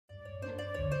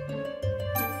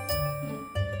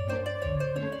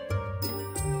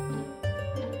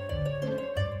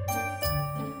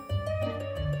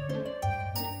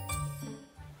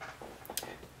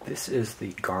This is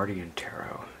the Guardian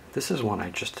Tarot. This is one I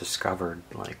just discovered,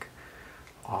 like,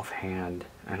 offhand,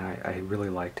 and I really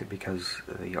liked it because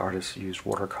the artist used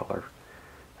watercolor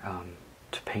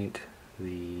to paint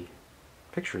the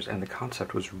pictures, and the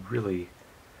concept was really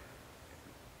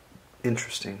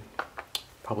interesting.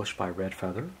 Published by Red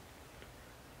Feather.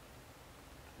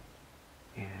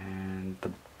 And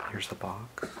here's the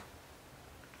box.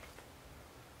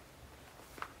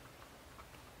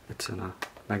 It's in a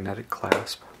magnetic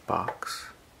clasp box.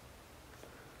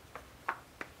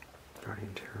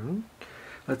 Guardian Tarot.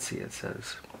 Let's see, it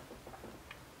says,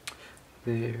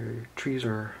 the trees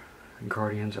are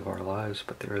guardians of our lives,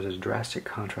 but there is a drastic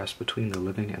contrast between the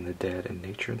living and the dead in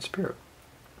nature and spirit.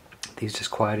 These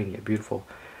disquieting yet beautiful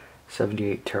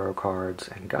 78 tarot cards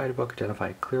and guidebook identify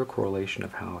a clear correlation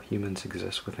of how humans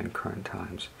exist within current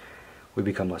times. We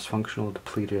become less functional,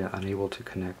 depleted, unable to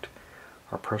connect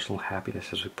our personal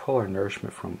happiness as we pull our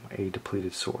nourishment from a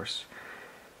depleted source.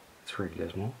 It's very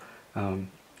dismal.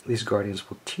 These guardians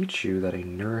will teach you that a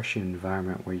nourishing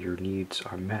environment where your needs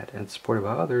are met and supported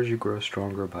by others, you grow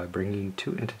stronger by bringing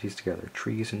two entities together,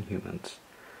 trees and humans.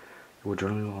 You will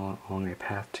journey along a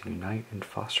path to unite and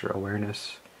foster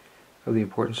awareness of the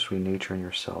importance between nature and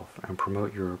yourself and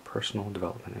promote your personal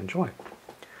development and joy.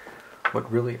 What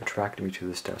really attracted me to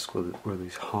this desk were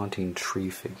these haunting tree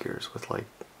figures with, like,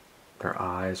 their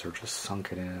eyes are just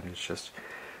sunken in. It's just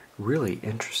really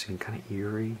interesting, kind of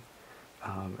eerie,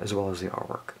 as well as the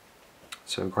artwork.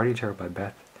 So, Guardian Tarot by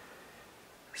Beth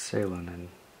Seilonen.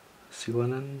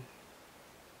 Seilonen.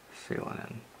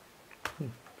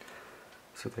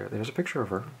 So there's a picture of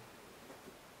her.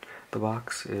 The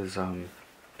box is sort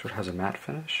of has a matte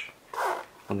finish.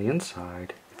 On the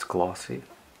inside, it's glossy.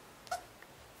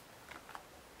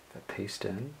 That paste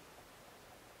in.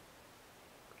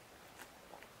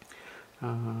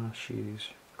 She's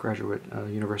graduate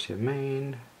University of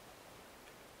Maine.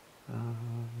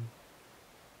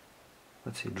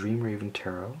 Let's see, Dream Raven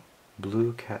Tarot,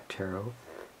 Blue Cat Tarot,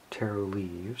 Tarot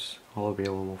Leaves, all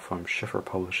available from Schiffer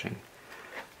Publishing,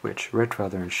 which Red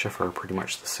Feather and Schiffer are pretty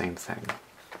much the same thing.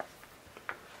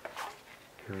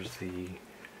 Here's the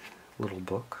little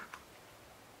book.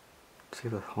 See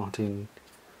the haunting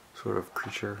sort of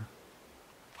creature?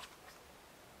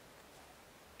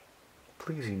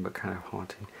 Pleasing but kind of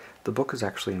haunting. The book is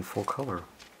actually in full color.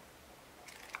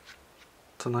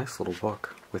 It's a nice little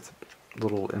book with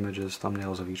little images,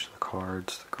 thumbnails of each of the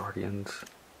cards, the guardians.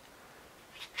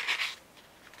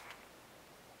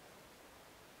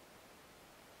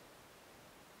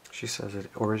 She says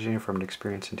it originated from an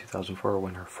experience in 2004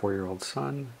 when her 4-year-old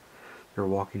son, they were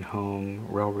walking home,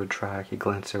 railroad track, he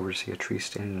glanced over to see a tree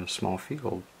standing in a small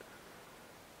field.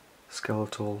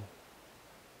 Skeletal.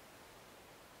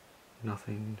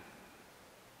 Nothing.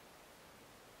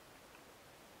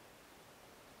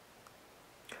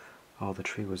 Oh, the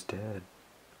tree was dead.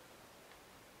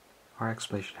 Our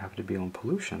explanation happened to be on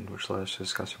pollution, which led us to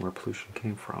discussing where pollution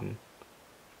came from.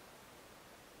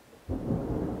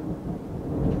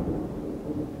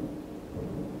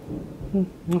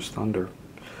 There's thunder.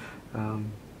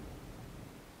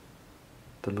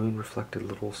 The moon reflected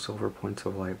little silver points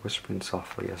of light, whispering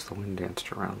softly as the wind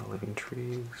danced around the living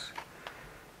trees.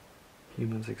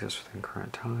 Humans exist within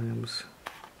current times.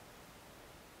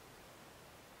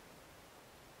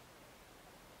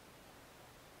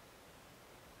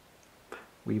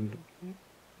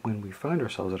 When we find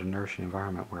ourselves in a nourishing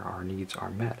environment where our needs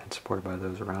are met and supported by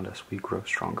those around us, we grow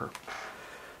stronger.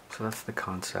 So that's the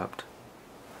concept.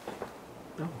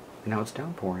 Oh, now it's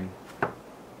downpouring.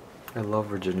 I love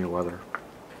Virginia weather.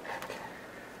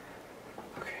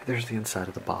 Okay, there's the inside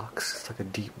of the box. It's like a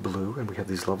deep blue, and we have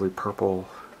these lovely purple,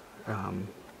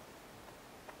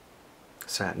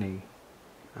 satiny,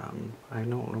 I don't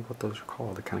know what those are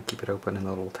called. They kind of keep it open in the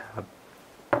little tab.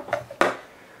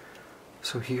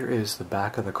 So here is the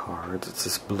back of the cards. It's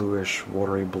this bluish,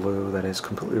 watery blue that is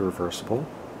completely reversible.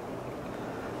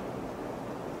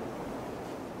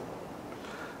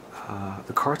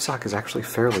 The cardstock is actually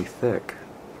fairly thick.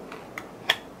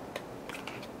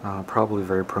 Probably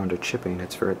very prone to chipping.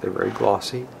 They're very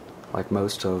glossy, like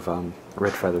most of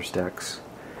Red Feather's decks.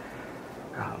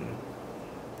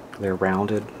 They're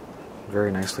rounded,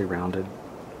 very nicely rounded.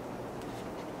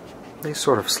 They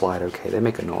sort of slide okay. They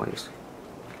make a noise.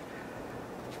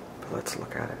 But let's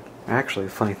look at it. Actually,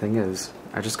 the funny thing is,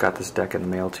 I just got this deck in the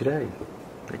mail today.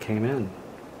 It came in.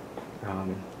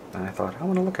 And I thought, I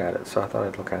want to look at it, so I thought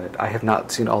I'd look at it. I have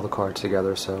not seen all the cards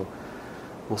together, so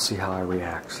we'll see how I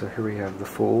react. So here we have the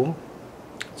Fool.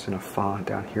 It's in a font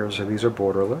down here, so these are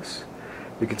borderless.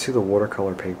 You can see the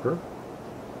watercolor paper.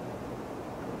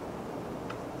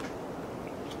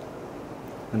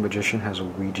 The Magician has a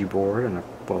Ouija board and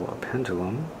a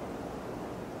pendulum.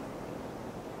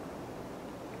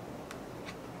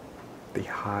 The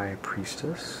High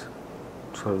Priestess,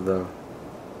 sort of the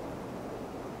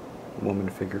woman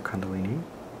figure Kundalini.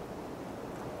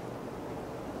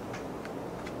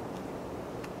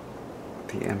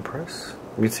 The Empress.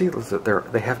 You can see that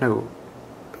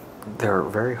they're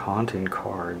very haunting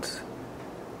cards.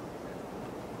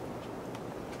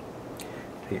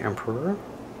 The Emperor.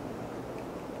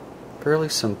 Fairly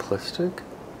simplistic.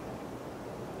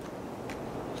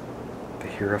 The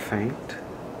Hierophant.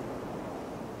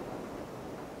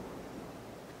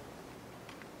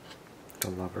 The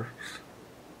Lovers.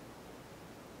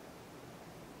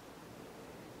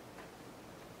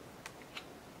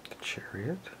 The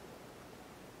Chariot.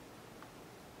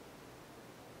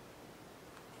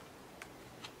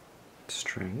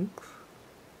 Strength.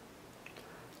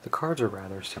 The cards are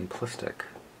rather simplistic.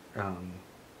 I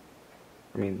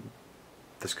mean,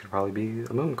 this could probably be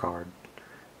a moon card.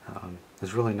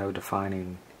 There's really no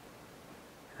defining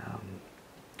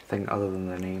thing other than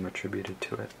the name attributed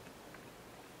to it.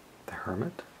 The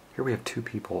Hermit. Here we have two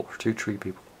people, or two tree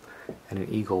people, and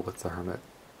an eagle with the Hermit.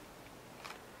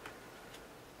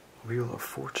 Wheel of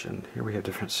Fortune. Here we have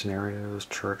different scenarios: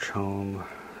 church, home,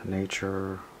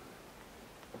 nature.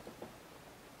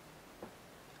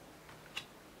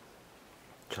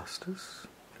 Justice.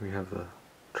 Here we have the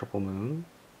triple moon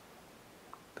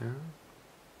there.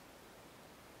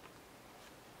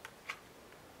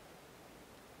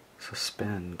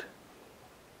 Suspend.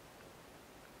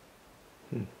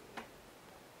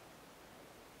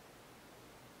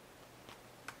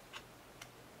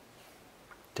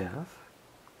 Death.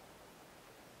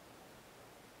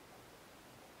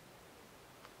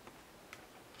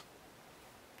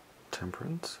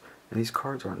 Temperance. And these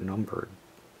cards aren't numbered,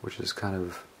 which is kind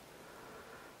of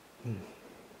it's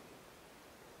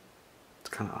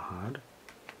kind of odd.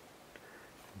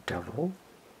 Devil.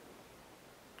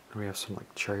 We have some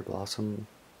like cherry blossom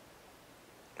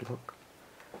look.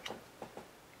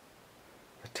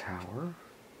 The Tower.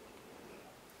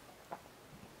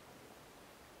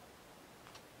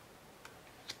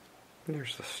 And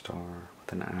there's the Star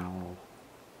with an owl.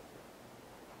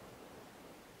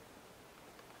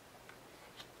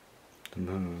 The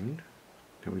Moon.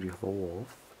 And we do have a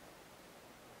wolf.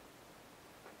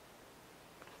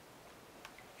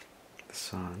 The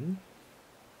Sun.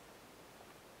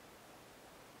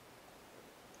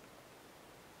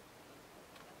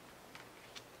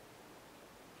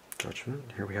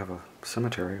 Judgment. Here we have a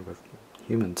cemetery with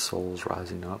human souls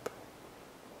rising up.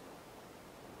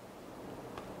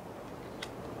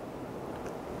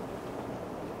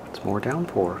 It's more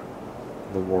downpour.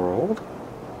 The World.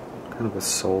 Kind of with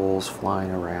souls flying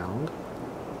around.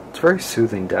 It's a very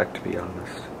soothing deck, to be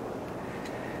honest.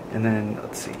 And then,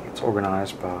 let's see, it's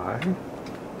organized by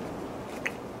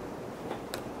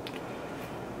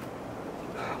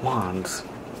wands,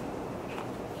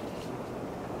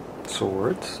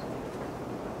 swords,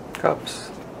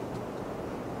 cups,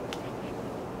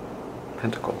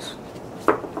 pentacles.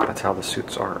 That's how the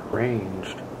suits are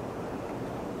arranged.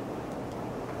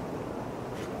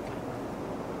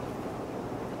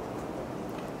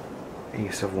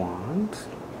 Ace of Wands.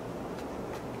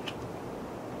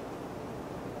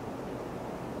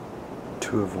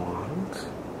 Two of Wands.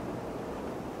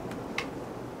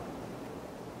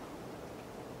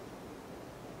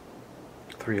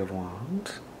 Three of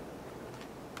Wands.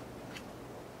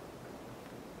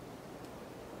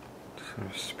 Sort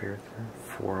of spirit there.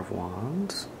 Four of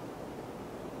Wands.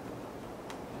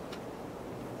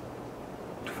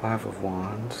 Five of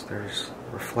Wands. There's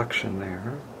reflection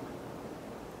there.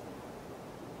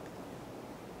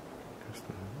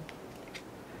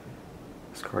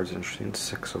 This card's interesting.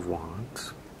 Six of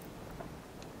Wands.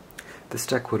 This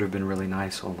deck would have been really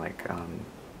nice on like an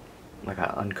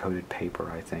uncoated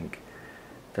paper, I think.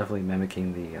 Definitely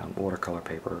mimicking the watercolor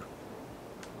paper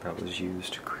that was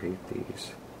used to create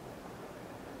these.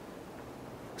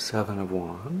 Seven of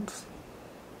Wands.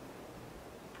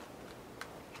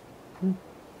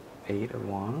 Eight of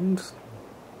Wands.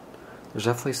 There's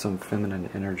definitely some feminine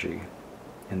energy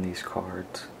in these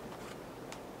cards.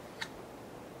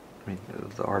 I mean,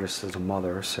 the artist is a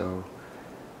mother, so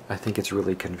I think it's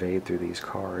really conveyed through these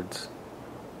cards.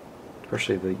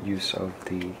 Especially the use of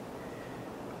the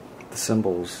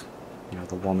symbols, you know,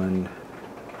 the woman,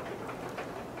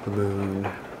 the moon,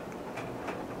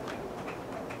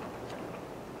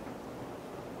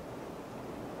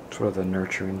 sort of the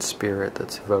nurturing spirit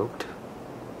that's evoked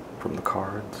from the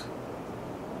cards.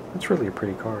 It's really a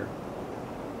pretty card.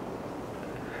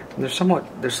 And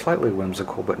they're slightly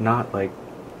whimsical, but not like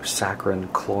saccharine,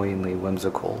 cloyingly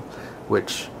whimsical,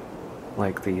 which,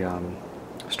 like the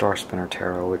Star Spinner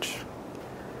Tarot, which,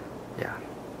 yeah,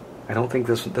 I don't think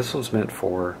this was meant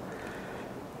for.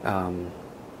 I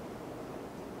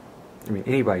mean,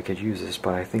 anybody could use this,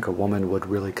 but I think a woman would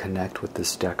really connect with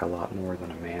this deck a lot more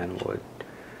than a man would.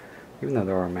 Even though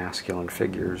there are masculine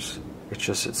figures, it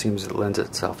seems it lends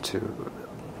itself to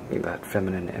that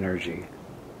feminine energy.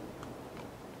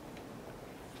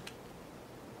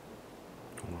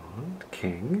 One,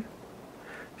 king.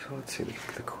 So let's see,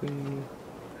 the queen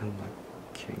and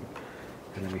the king.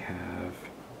 And then we have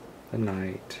the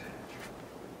knight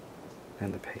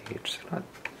and the page. So not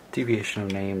deviation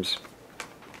of names,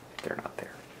 they're not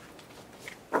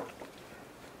there.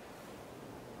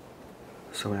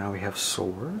 So now we have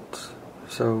swords.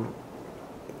 So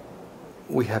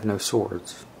we have no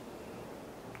swords.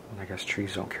 I guess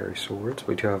trees don't carry swords.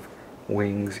 We do have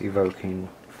wings evoking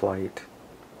flight,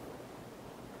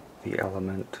 the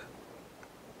element.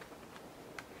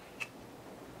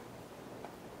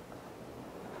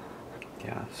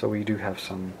 Yeah, so we do have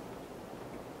some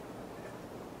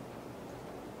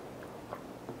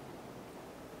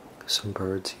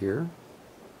birds here.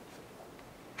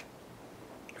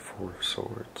 4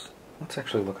 swords. Let's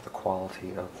actually look at the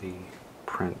quality of the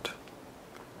print.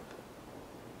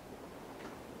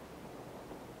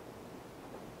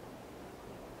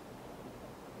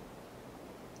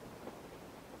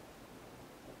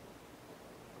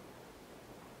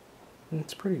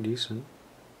 It's pretty decent.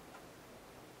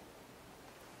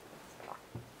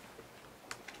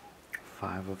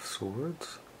 5 of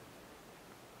swords.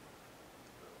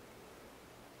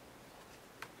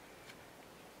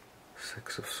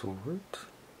 6 of swords.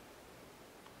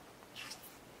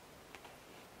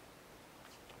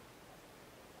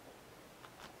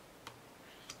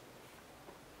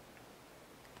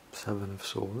 7 of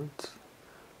swords.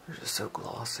 They're just so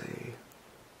glossy.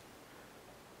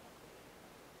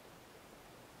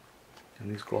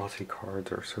 And these glossy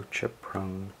cards are so chip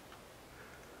prone.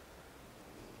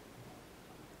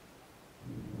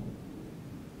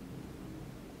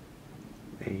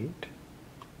 8.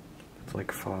 It's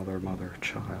like father, mother,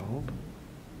 child.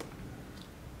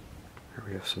 Here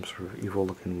we have some sort of evil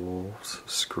looking wolves.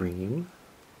 Scream.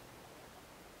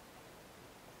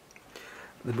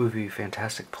 The movie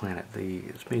Fantastic Planet,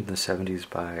 it's made in the 70s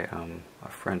by a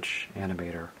French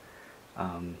animator.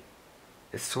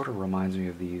 It sort of reminds me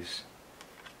of these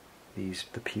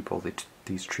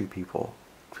tree people.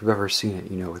 If you've ever seen it,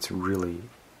 you know it's an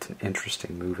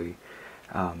interesting movie.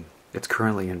 It's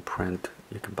currently in print.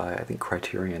 You can buy it. I think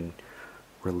Criterion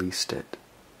released it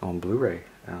on Blu-ray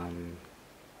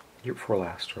year before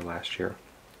last or last year,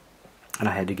 and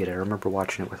I had to get it. I remember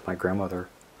watching it with my grandmother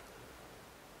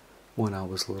when I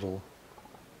was little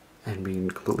and being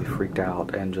completely freaked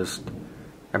out, and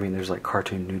there's like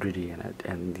cartoon nudity in it,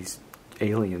 and these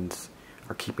aliens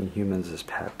are keeping humans as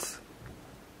pets.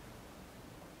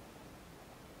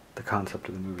 The concept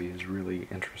of the movie is really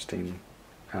interesting.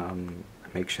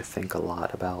 It makes you think a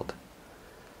lot about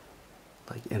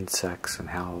like insects and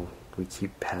how we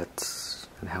keep pets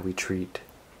and how we treat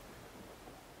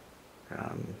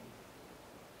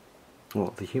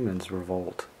the humans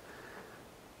revolt.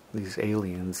 These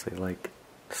aliens, they like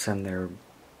send their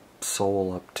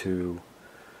soul up to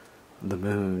the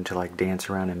moon to like dance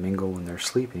around and mingle when they're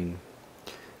sleeping,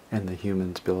 and the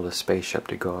humans build a spaceship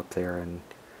to go up there, and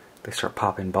they start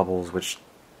popping bubbles, which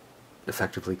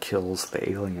effectively kills the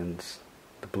aliens,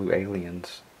 the blue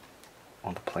aliens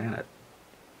on the planet.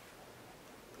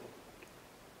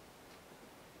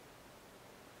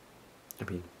 I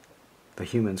mean, the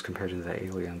humans compared to the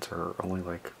aliens are only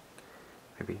like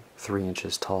maybe 3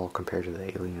 inches tall compared to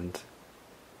the aliens.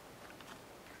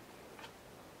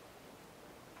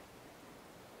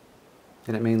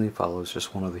 And it mainly follows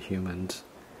just one of the humans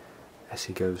as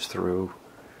he goes through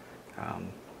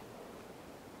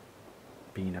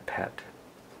being a pet.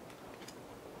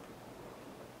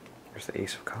 There's the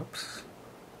Ace of Cups.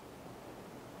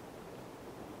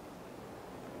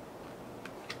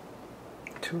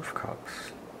 Two of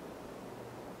Cups.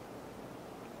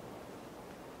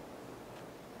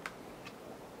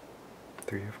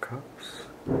 Three of Cups.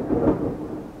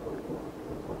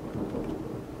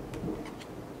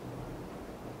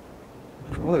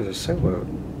 Oh, there's a sailboat.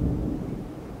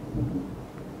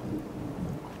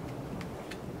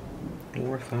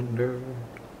 More thunder.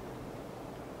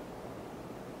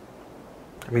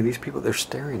 I mean, these people, they're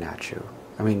staring at you.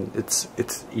 I mean, it's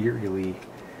eerily,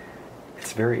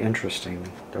 it's very interesting.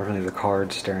 Definitely the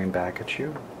cards staring back at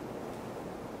you.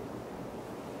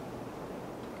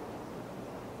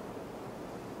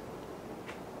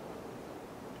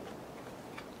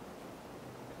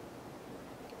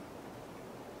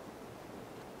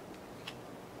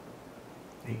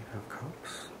 of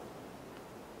Cups.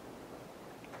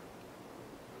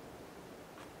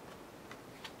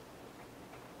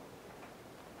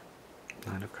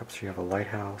 Nine of Cups, you have a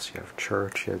lighthouse, you have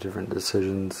church, you have different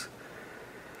decisions.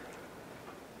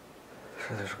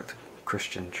 So there's the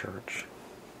Christian church.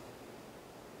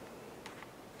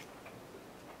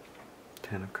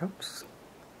 Ten of Cups.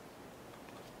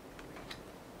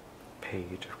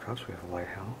 Page of Cups, we have a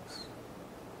lighthouse.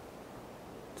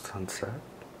 Sunset.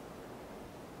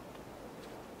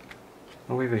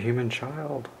 Oh, we have a human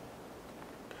child.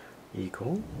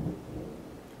 Eagle.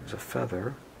 There's a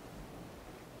feather.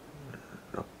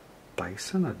 A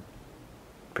bison, a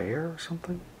bear or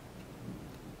something.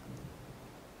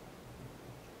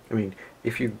 I mean,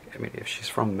 if she's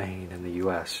from Maine in the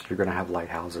U.S., you're going to have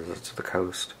lighthouses. It's the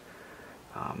coast,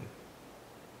 and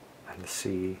the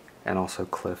sea, and also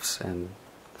cliffs and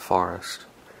forest.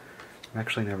 I've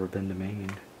actually never been to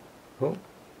Maine. Oh.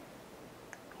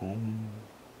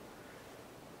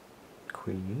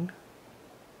 Queen.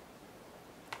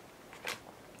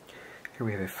 Here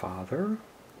we have a father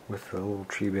with a little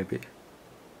tree baby.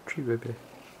 Tree baby.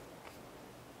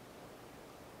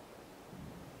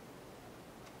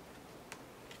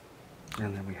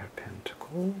 And then we have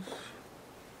Pentacles,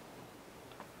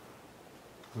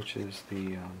 which is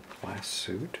the last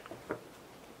suit.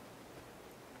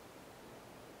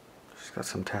 She's got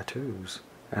some tattoos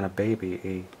and a baby,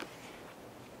 a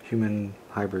human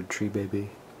hybrid tree baby.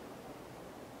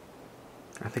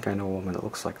 I think I know a woman that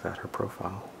looks like that, her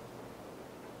profile.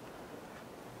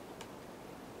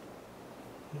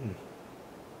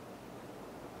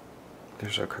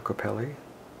 There's a Cocopelli,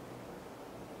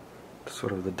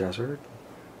 sort of the desert.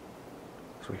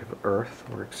 So we have Earth,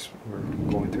 we're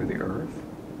going through the Earth.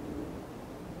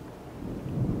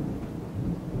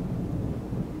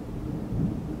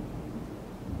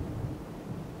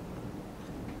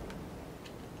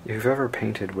 If you've ever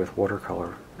painted with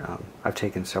watercolor, I've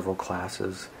taken several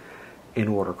classes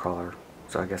in watercolor,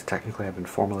 so I guess technically I've been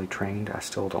formally trained. I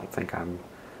still don't think I'm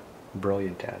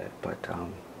brilliant at it, but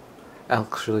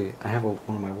actually I have one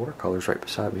of my watercolors right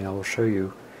beside me. I will show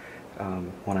you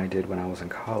one I did when I was in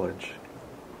college.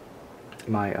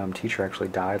 My teacher actually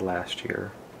died last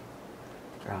year.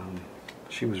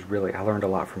 She was really, I learned a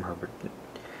lot from her, but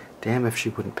damn if she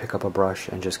wouldn't pick up a brush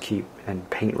and just keep and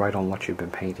paint right on what you've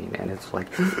been painting. And it's like,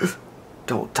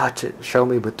 don't touch it, show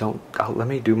me, but don't, let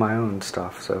me do my own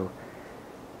stuff. So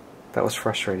that was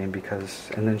frustrating because,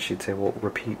 and then she'd say, well,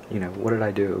 repeat, what did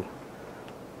I do?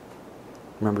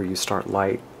 Remember, you start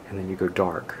light and then you go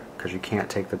dark, because you can't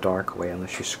take the dark away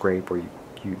unless you scrape or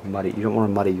you muddy. You don't want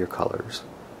to muddy your colors.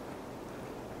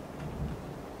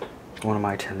 One of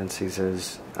my tendencies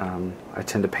is I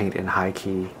tend to paint in high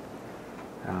key,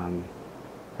 and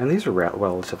these are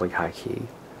relatively high key.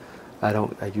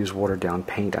 I use watered down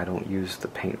paint. I don't use the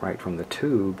paint right from the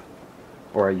tube,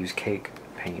 or I use cake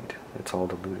paint. It's all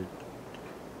diluted.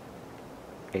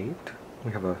 8.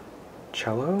 We have a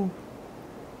cello.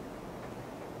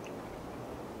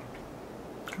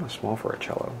 Kind of small for a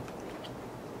cello.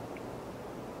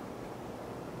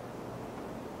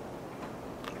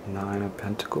 9 of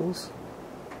Pentacles.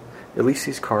 At least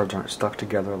these cards aren't stuck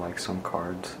together like some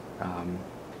cards.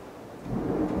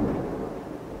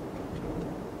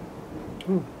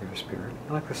 Ooh, there's a spirit.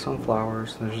 I like the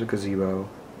sunflowers. There's a gazebo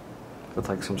with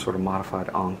like some sort of modified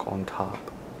ankh on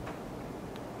top.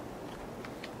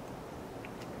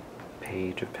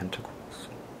 Page of Pentacles.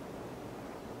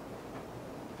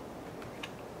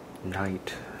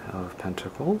 Knight of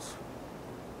Pentacles.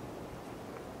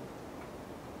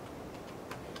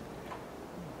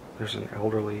 There's an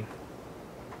elderly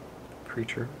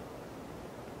creature,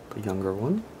 the younger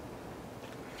one.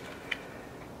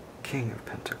 King of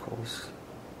Pentacles.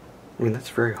 I mean, that's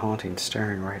very haunting,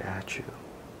 staring right at you.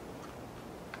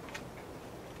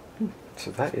 So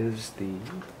that is the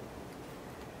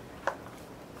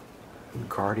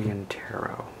Guardian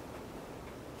Tarot,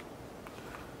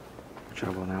 which I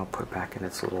will now put back in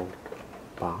its little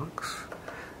box.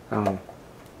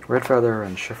 Red Feather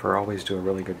and Schiffer always do a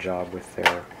really good job with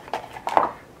their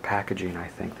packaging, I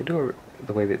think. They do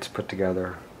the way that it's put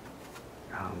together.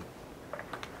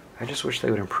 I just wish they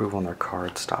would improve on their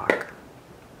card stock.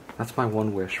 That's my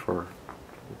one wish for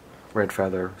Red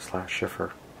Feather /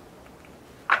 Schiffer.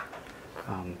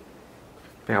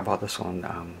 Yeah, I bought this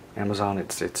on Amazon.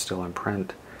 It's still in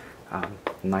print.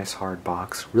 Nice hard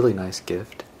box. Really nice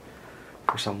gift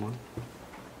for someone.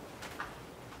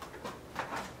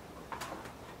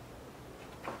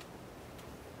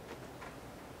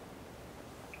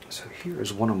 So here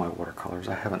is one of my watercolors.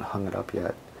 I haven't hung it up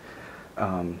yet.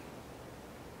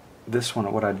 this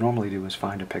one, what I'd normally do is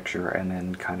find a picture and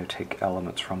then kind of take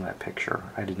elements from that picture.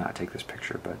 I did not take this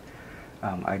picture, but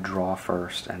I draw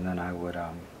first and then I would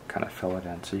kind of fill it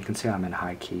in. So you can see I'm in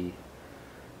high key.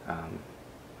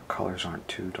 Colors aren't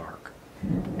too dark.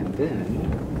 And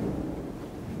then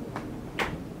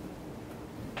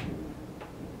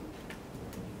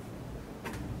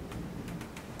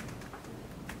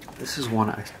this is one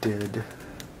I did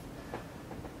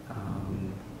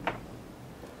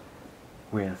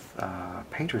with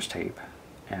painter's tape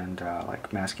and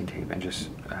like masking tape, and just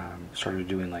started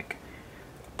doing like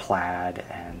plaid,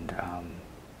 and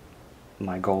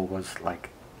my goal was like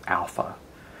alpha.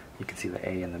 You can see the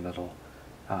A in the middle.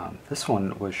 This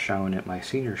one was shown at my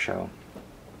senior show.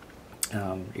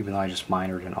 Even though I just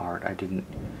minored in art,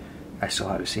 I still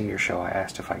had a senior show. I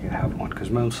asked if I could have one, because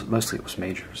mostly it was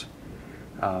majors.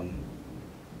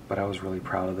 But I was really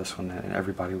proud of this one, and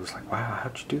everybody was like, wow,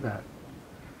 how'd you do that?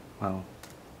 Well,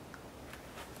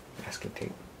 masking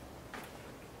tape.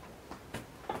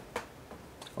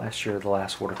 Last year, the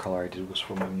last watercolor I did was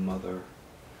for my mother.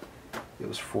 It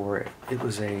was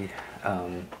a,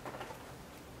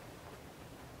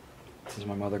 since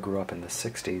my mother grew up in the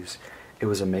 60s, it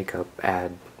was a makeup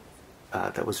ad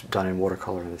that was done in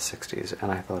watercolor in the 60s,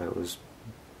 and I thought it was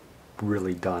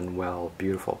really done well,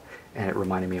 beautiful, and it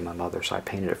reminded me of my mother, so I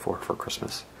painted it for her for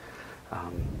Christmas.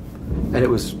 And it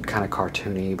was kind of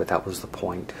cartoony, but that was the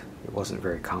point. It wasn't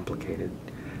very complicated.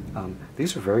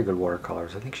 These are very good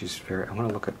watercolors. I think she's very... I want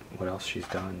to look at what else she's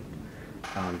done,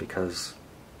 because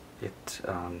it's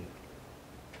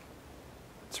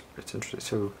interesting.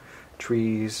 So,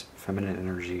 trees, feminine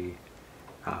energy,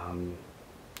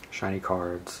 shiny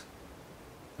cards,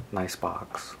 nice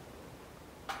box.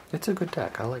 It's a good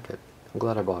deck. I like it. I'm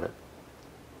glad I bought it.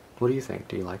 What do you think?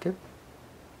 Do you like it?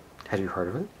 Had you heard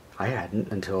of it? I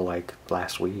hadn't until like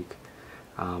last week.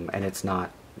 And it's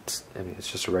not... I mean,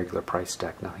 it's just a regular price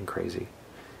deck, nothing crazy.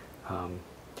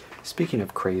 Speaking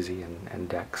of crazy and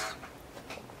decks,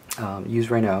 use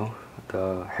Reno,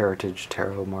 the Heritage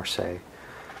Tarot Marseille.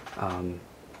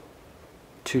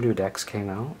 2 new decks came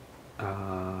out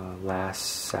last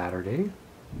Saturday,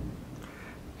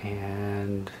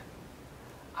 and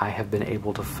I have been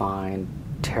able to find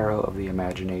Tarot of the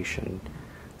Imagination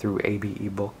through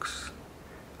ABE Books,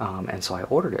 and so I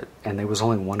ordered it, and there was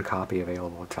only 1 copy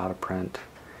available. It's out of print.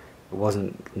 It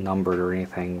wasn't numbered or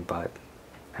anything, but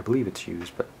I believe it's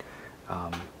used. But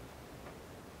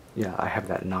yeah, I have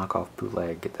that knockoff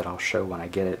bootleg that I'll show when I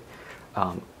get it.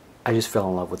 I just fell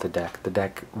in love with the deck. The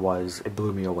deck it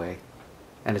blew me away.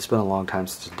 And it's been a long time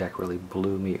since the deck really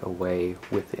blew me away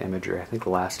with the imagery. I think the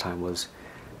last time was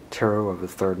Tarot of the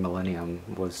Third Millennium.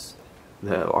 Was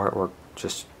the artwork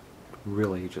just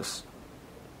really just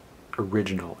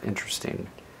original, interesting,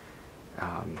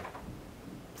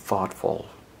 thoughtful.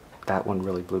 That one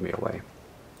really blew me away.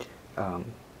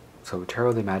 So Tarot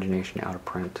of the Imagination out of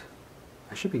print.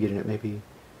 I should be getting it maybe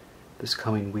this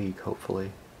coming week,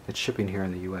 hopefully. It's shipping here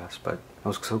in the US, but I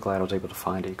was so glad I was able to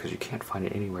find it, because you can't find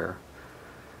it anywhere.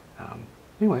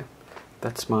 Anyway,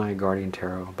 that's my Guardian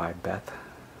Tarot by Beth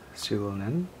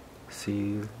Seilonen.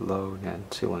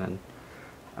 Seilonen.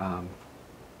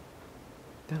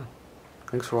 Yeah.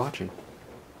 Thanks for watching.